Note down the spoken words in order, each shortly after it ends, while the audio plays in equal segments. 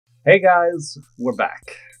Hey guys, we're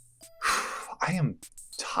back. I am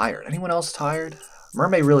tired. Anyone else tired?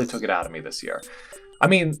 Mermaid really took it out of me this year. I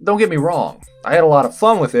mean, don't get me wrong, I had a lot of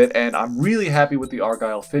fun with it, and I'm really happy with the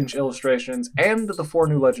Argyle Finch illustrations and the 4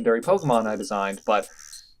 new legendary Pokemon I designed, but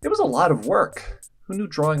it was a lot of work. Who knew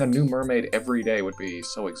drawing a new mermaid every day would be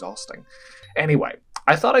so exhausting? Anyway,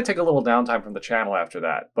 I thought I'd take a little downtime from the channel after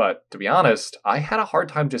that, but to be honest, I had a hard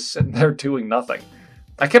time just sitting there doing nothing.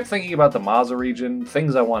 I kept thinking about the Mazda region,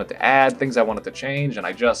 things I wanted to add, things I wanted to change, and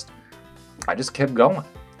I just kept going.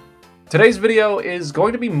 Today's video is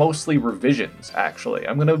going to be mostly revisions, actually.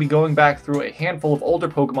 I'm going to be going back through a handful of older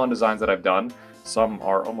Pokemon designs that I've done, some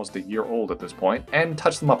are almost a year old at this point, and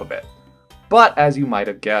touch them up a bit. But as you might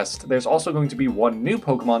have guessed, there's also going to be one new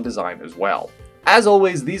Pokemon design as well. As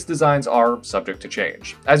always, these designs are subject to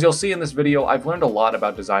change. As you'll see in this video, I've learned a lot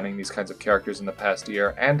about designing these kinds of characters in the past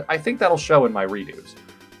year, and I think that'll show in my redos.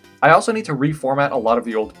 I also need to reformat a lot of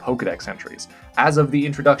the old Pokédex entries. As of the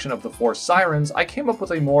introduction of the 4 Sirens, I came up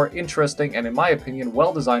with a more interesting and, in my opinion,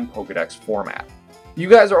 well-designed Pokédex format. You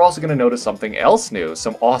guys are also going to notice something else new,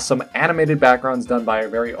 some awesome animated backgrounds done by our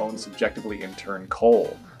very own subjectively intern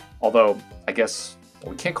Cole. Although, I guess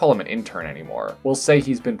we can't call him an intern anymore. We'll say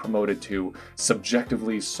he's been promoted to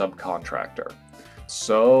subjectively subcontractor.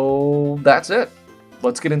 So that's it.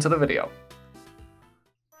 Let's get into the video.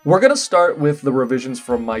 We're going to start with the revisions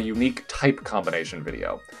from my unique type combination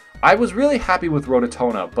video. I was really happy with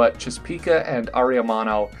Rototona, but Chispika and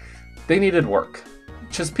Ariamano, they needed work.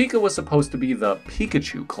 Chispika was supposed to be the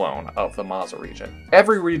Pikachu clone of the Mazda region.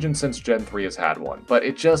 Every region since Gen 3 has had one, but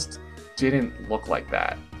it just didn't look like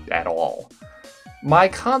that at all. My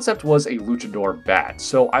concept was a luchador bat,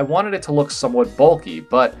 so I wanted it to look somewhat bulky,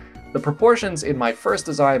 but the proportions in my first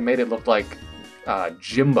design made it look like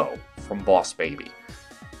Jimbo from Boss Baby.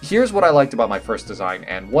 Here's what I liked about my first design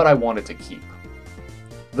and what I wanted to keep.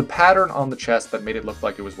 The pattern on the chest that made it look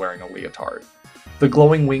like it was wearing a leotard. The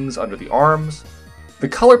glowing wings under the arms. The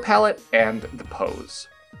color palette and the pose.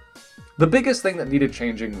 The biggest thing that needed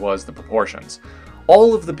changing was the proportions.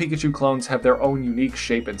 All of the Pikachu clones have their own unique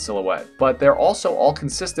shape and silhouette, but they're also all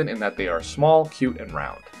consistent in that they are small, cute, and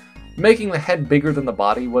round. Making the head bigger than the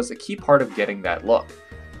body was a key part of getting that look.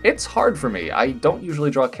 It's hard for me, I don't usually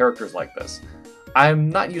draw characters like this. I'm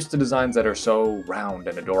not used to designs that are so round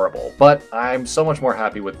and adorable, but I'm so much more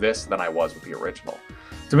happy with this than I was with the original.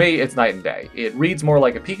 To me, it's night and day. It reads more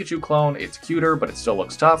like a Pikachu clone, it's cuter, but it still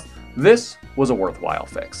looks tough. This was a worthwhile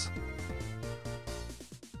fix.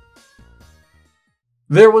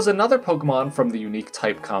 There was another Pokemon from the unique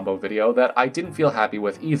type combo video that I didn't feel happy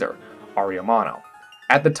with either, Ariamano.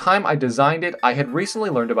 At the time I designed it, I had recently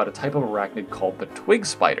learned about a type of arachnid called the Twig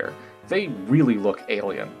Spider. They really look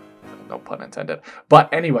alien. No pun intended.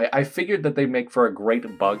 But anyway, I figured that they'd make for a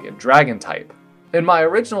great bug and dragon type. In my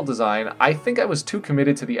original design, I think I was too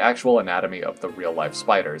committed to the actual anatomy of the real-life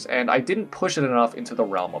spiders, and I didn't push it enough into the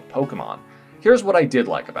realm of Pokemon. Here's what I did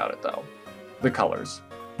like about it though. The colors.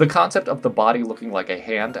 The concept of the body looking like a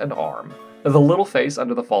hand and arm, the little face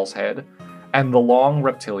under the false head, and the long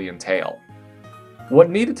reptilian tail. What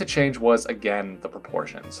needed to change was, again, the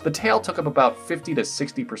proportions. The tail took up about 50 to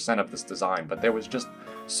 60% of this design, but there was just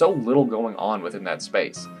so little going on within that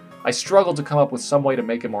space. I struggled to come up with some way to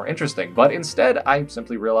make it more interesting, but instead I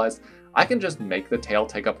simply realized I can just make the tail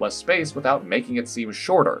take up less space without making it seem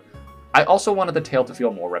shorter. I also wanted the tail to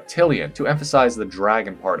feel more reptilian, to emphasize the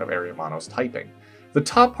dragon part of Ariamano's typing. The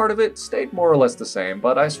top part of it stayed more or less the same,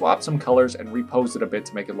 but I swapped some colors and reposed it a bit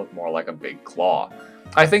to make it look more like a big claw.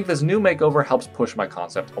 I think this new makeover helps push my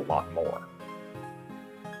concept a lot more.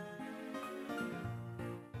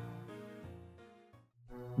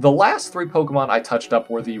 The last 3 Pokemon I touched up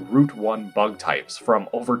were the Route 1 bug types from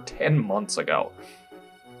over 10 months ago.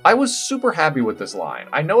 I was super happy with this line.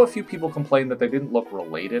 I know a few people complained that they didn't look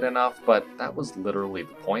related enough, but that was literally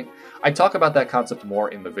the point. I talk about that concept more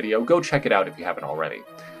in the video, go check it out if you haven't already.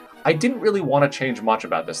 I didn't really want to change much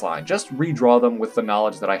about this line, just redraw them with the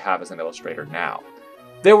knowledge that I have as an illustrator now.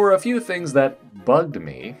 There were a few things that bugged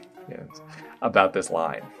me about this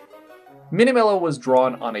line. Minimello was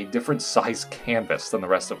drawn on a different size canvas than the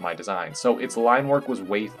rest of my design, so its line work was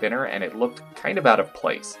way thinner and it looked kind of out of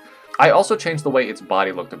place. I also changed the way its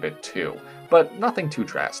body looked a bit too, but nothing too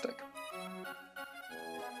drastic.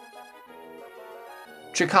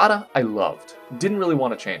 Cicada, I loved. Didn't really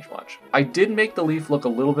want to change much. I did make the leaf look a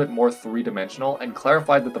little bit more three-dimensional and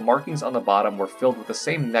clarified that the markings on the bottom were filled with the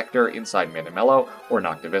same nectar inside Minimello or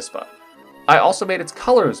Noctivispa. I also made its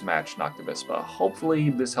colors match Noctivispa. Hopefully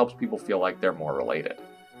this helps people feel like they're more related.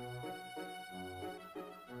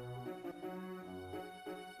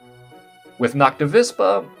 With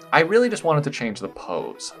Noctivispa, I really just wanted to change the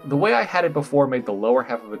pose. The way I had it before made the lower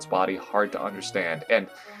half of its body hard to understand, and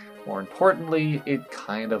more importantly, it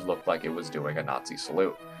kind of looked like it was doing a Nazi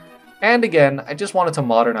salute. And again, I just wanted to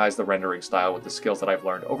modernize the rendering style with the skills that I've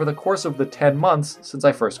learned over the course of the 10 months since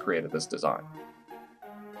I first created this design.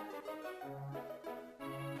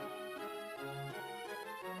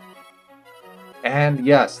 And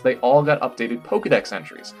yes, they all got updated Pokédex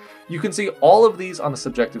entries. You can see all of these on the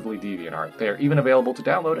Subjectively DeviantArt. They are even available to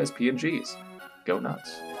download as PNGs. Go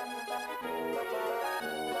nuts.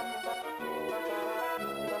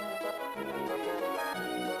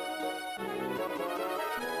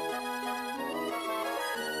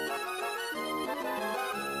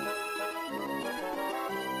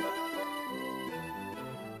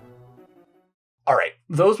 Alright,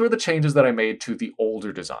 those were the changes that I made to the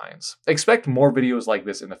older designs. Expect more videos like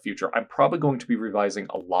this in the future. I'm probably going to be revising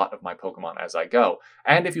a lot of my Pokemon as I go,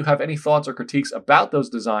 and if you have any thoughts or critiques about those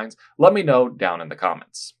designs, let me know down in the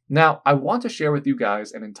comments. Now, I want to share with you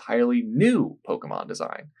guys an entirely new Pokemon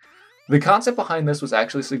design. The concept behind this was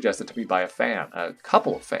actually suggested to me by a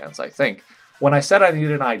couple of fans, I think, when I said I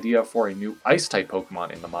needed an idea for a new Ice-type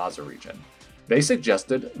Pokemon in the Mazda region. They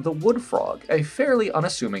suggested the Wood Frog, a fairly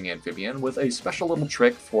unassuming amphibian with a special little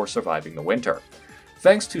trick for surviving the winter.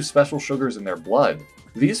 Thanks to special sugars in their blood,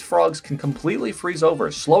 these frogs can completely freeze over,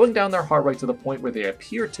 slowing down their heart rate to the point where they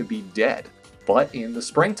appear to be dead. But in the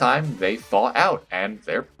springtime, they thaw out, and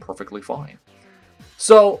they're perfectly fine.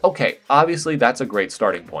 So, okay, obviously that's a great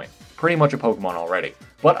starting point. Pretty much a Pokemon already.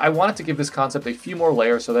 But I wanted to give this concept a few more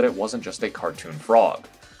layers so that it wasn't just a cartoon frog.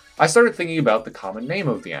 I started thinking about the common name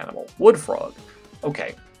of the animal, wood frog.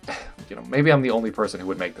 Okay, maybe I'm the only person who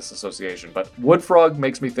would make this association, but wood frog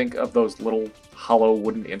makes me think of those little hollow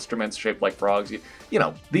wooden instruments shaped like frogs. You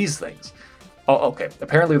know, these things. Oh, okay,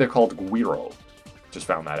 apparently they're called guiro. Just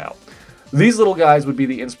found that out. These little guys would be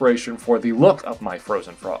the inspiration for the look of my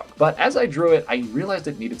frozen frog, but as I drew it, I realized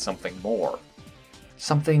it needed something more.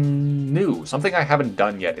 Something new, something I haven't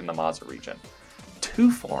done yet in the Mazda region.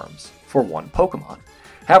 2 forms for one Pokemon.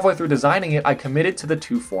 Halfway through designing it, I committed to the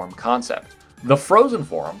 2-form concept. The frozen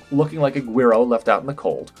form, looking like a Guiro left out in the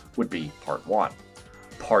cold, would be part 1.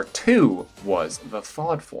 Part 2 was the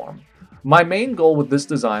thawed form. My main goal with this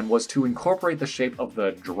design was to incorporate the shape of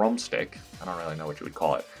the drumstick, I don't really know what you would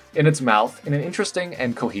call it, in its mouth in an interesting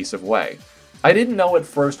and cohesive way. I didn't know at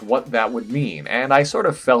first what that would mean, and I sort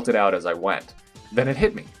of felt it out as I went. Then it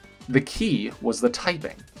hit me. The key was the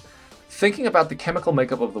typing. Thinking about the chemical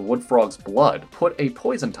makeup of the wood frog's blood put a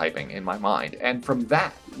poison typing in my mind, and from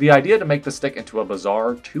that, the idea to make the stick into a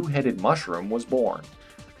bizarre 2-headed mushroom was born.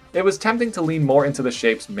 It was tempting to lean more into the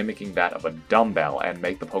shapes mimicking that of a dumbbell and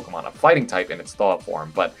make the Pokemon a fighting type in its thaw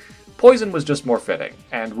form, but poison was just more fitting,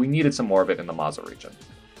 and we needed some more of it in the Mazda region.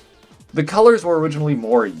 The colors were originally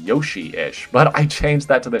more Yoshi-ish, but I changed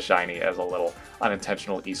that to the shiny as a little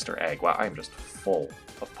unintentional Easter egg. Wow, I am just full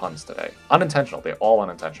of puns today. Unintentional, they're all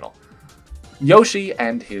unintentional. Yoshi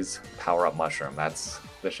and his power-up mushroom, that's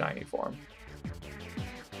the shiny form.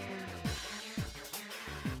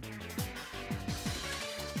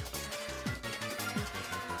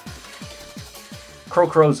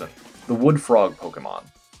 Crocrozen, the wood frog Pokemon,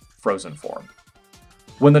 frozen form.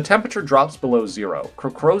 When the temperature drops below 0,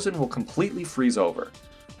 Crocrozen will completely freeze over.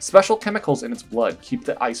 Special chemicals in its blood keep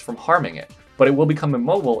the ice from harming it, but it will become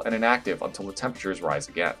immobile and inactive until the temperatures rise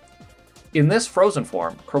again. In this frozen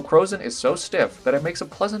form, Crocrozen is so stiff that it makes a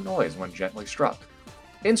pleasant noise when gently struck.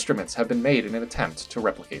 Instruments have been made in an attempt to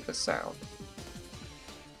replicate this sound.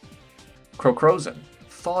 Crocrozen,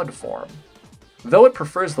 thawed form. Though it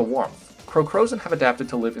prefers the warmth, Crocrozen have adapted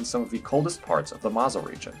to live in some of the coldest parts of the Mazda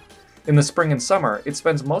region. In the spring and summer, it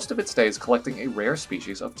spends most of its days collecting a rare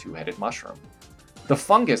species of 2-headed mushroom. The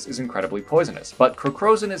fungus is incredibly poisonous, but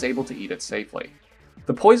Crocrozen is able to eat it safely.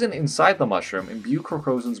 The poison inside the mushroom imbue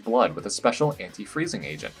Crocrozen's blood with a special anti-freezing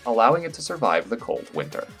agent, allowing it to survive the cold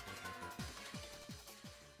winter.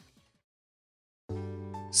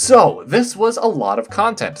 So, this was a lot of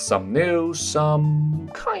content, some new,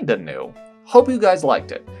 some kinda new. Hope you guys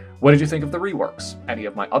liked it. What did you think of the reworks? Any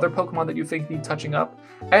of my other Pokemon that you think need touching up?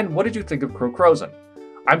 And what did you think of Crocrozen?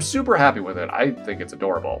 I'm super happy with it, I think it's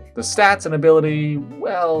adorable. The stats and ability,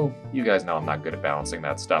 well, you guys know I'm not good at balancing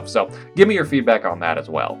that stuff, so give me your feedback on that as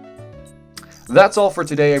well. That's all for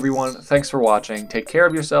today, everyone. Thanks for watching, take care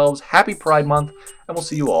of yourselves, happy Pride Month, and we'll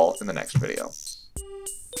see you all in the next video.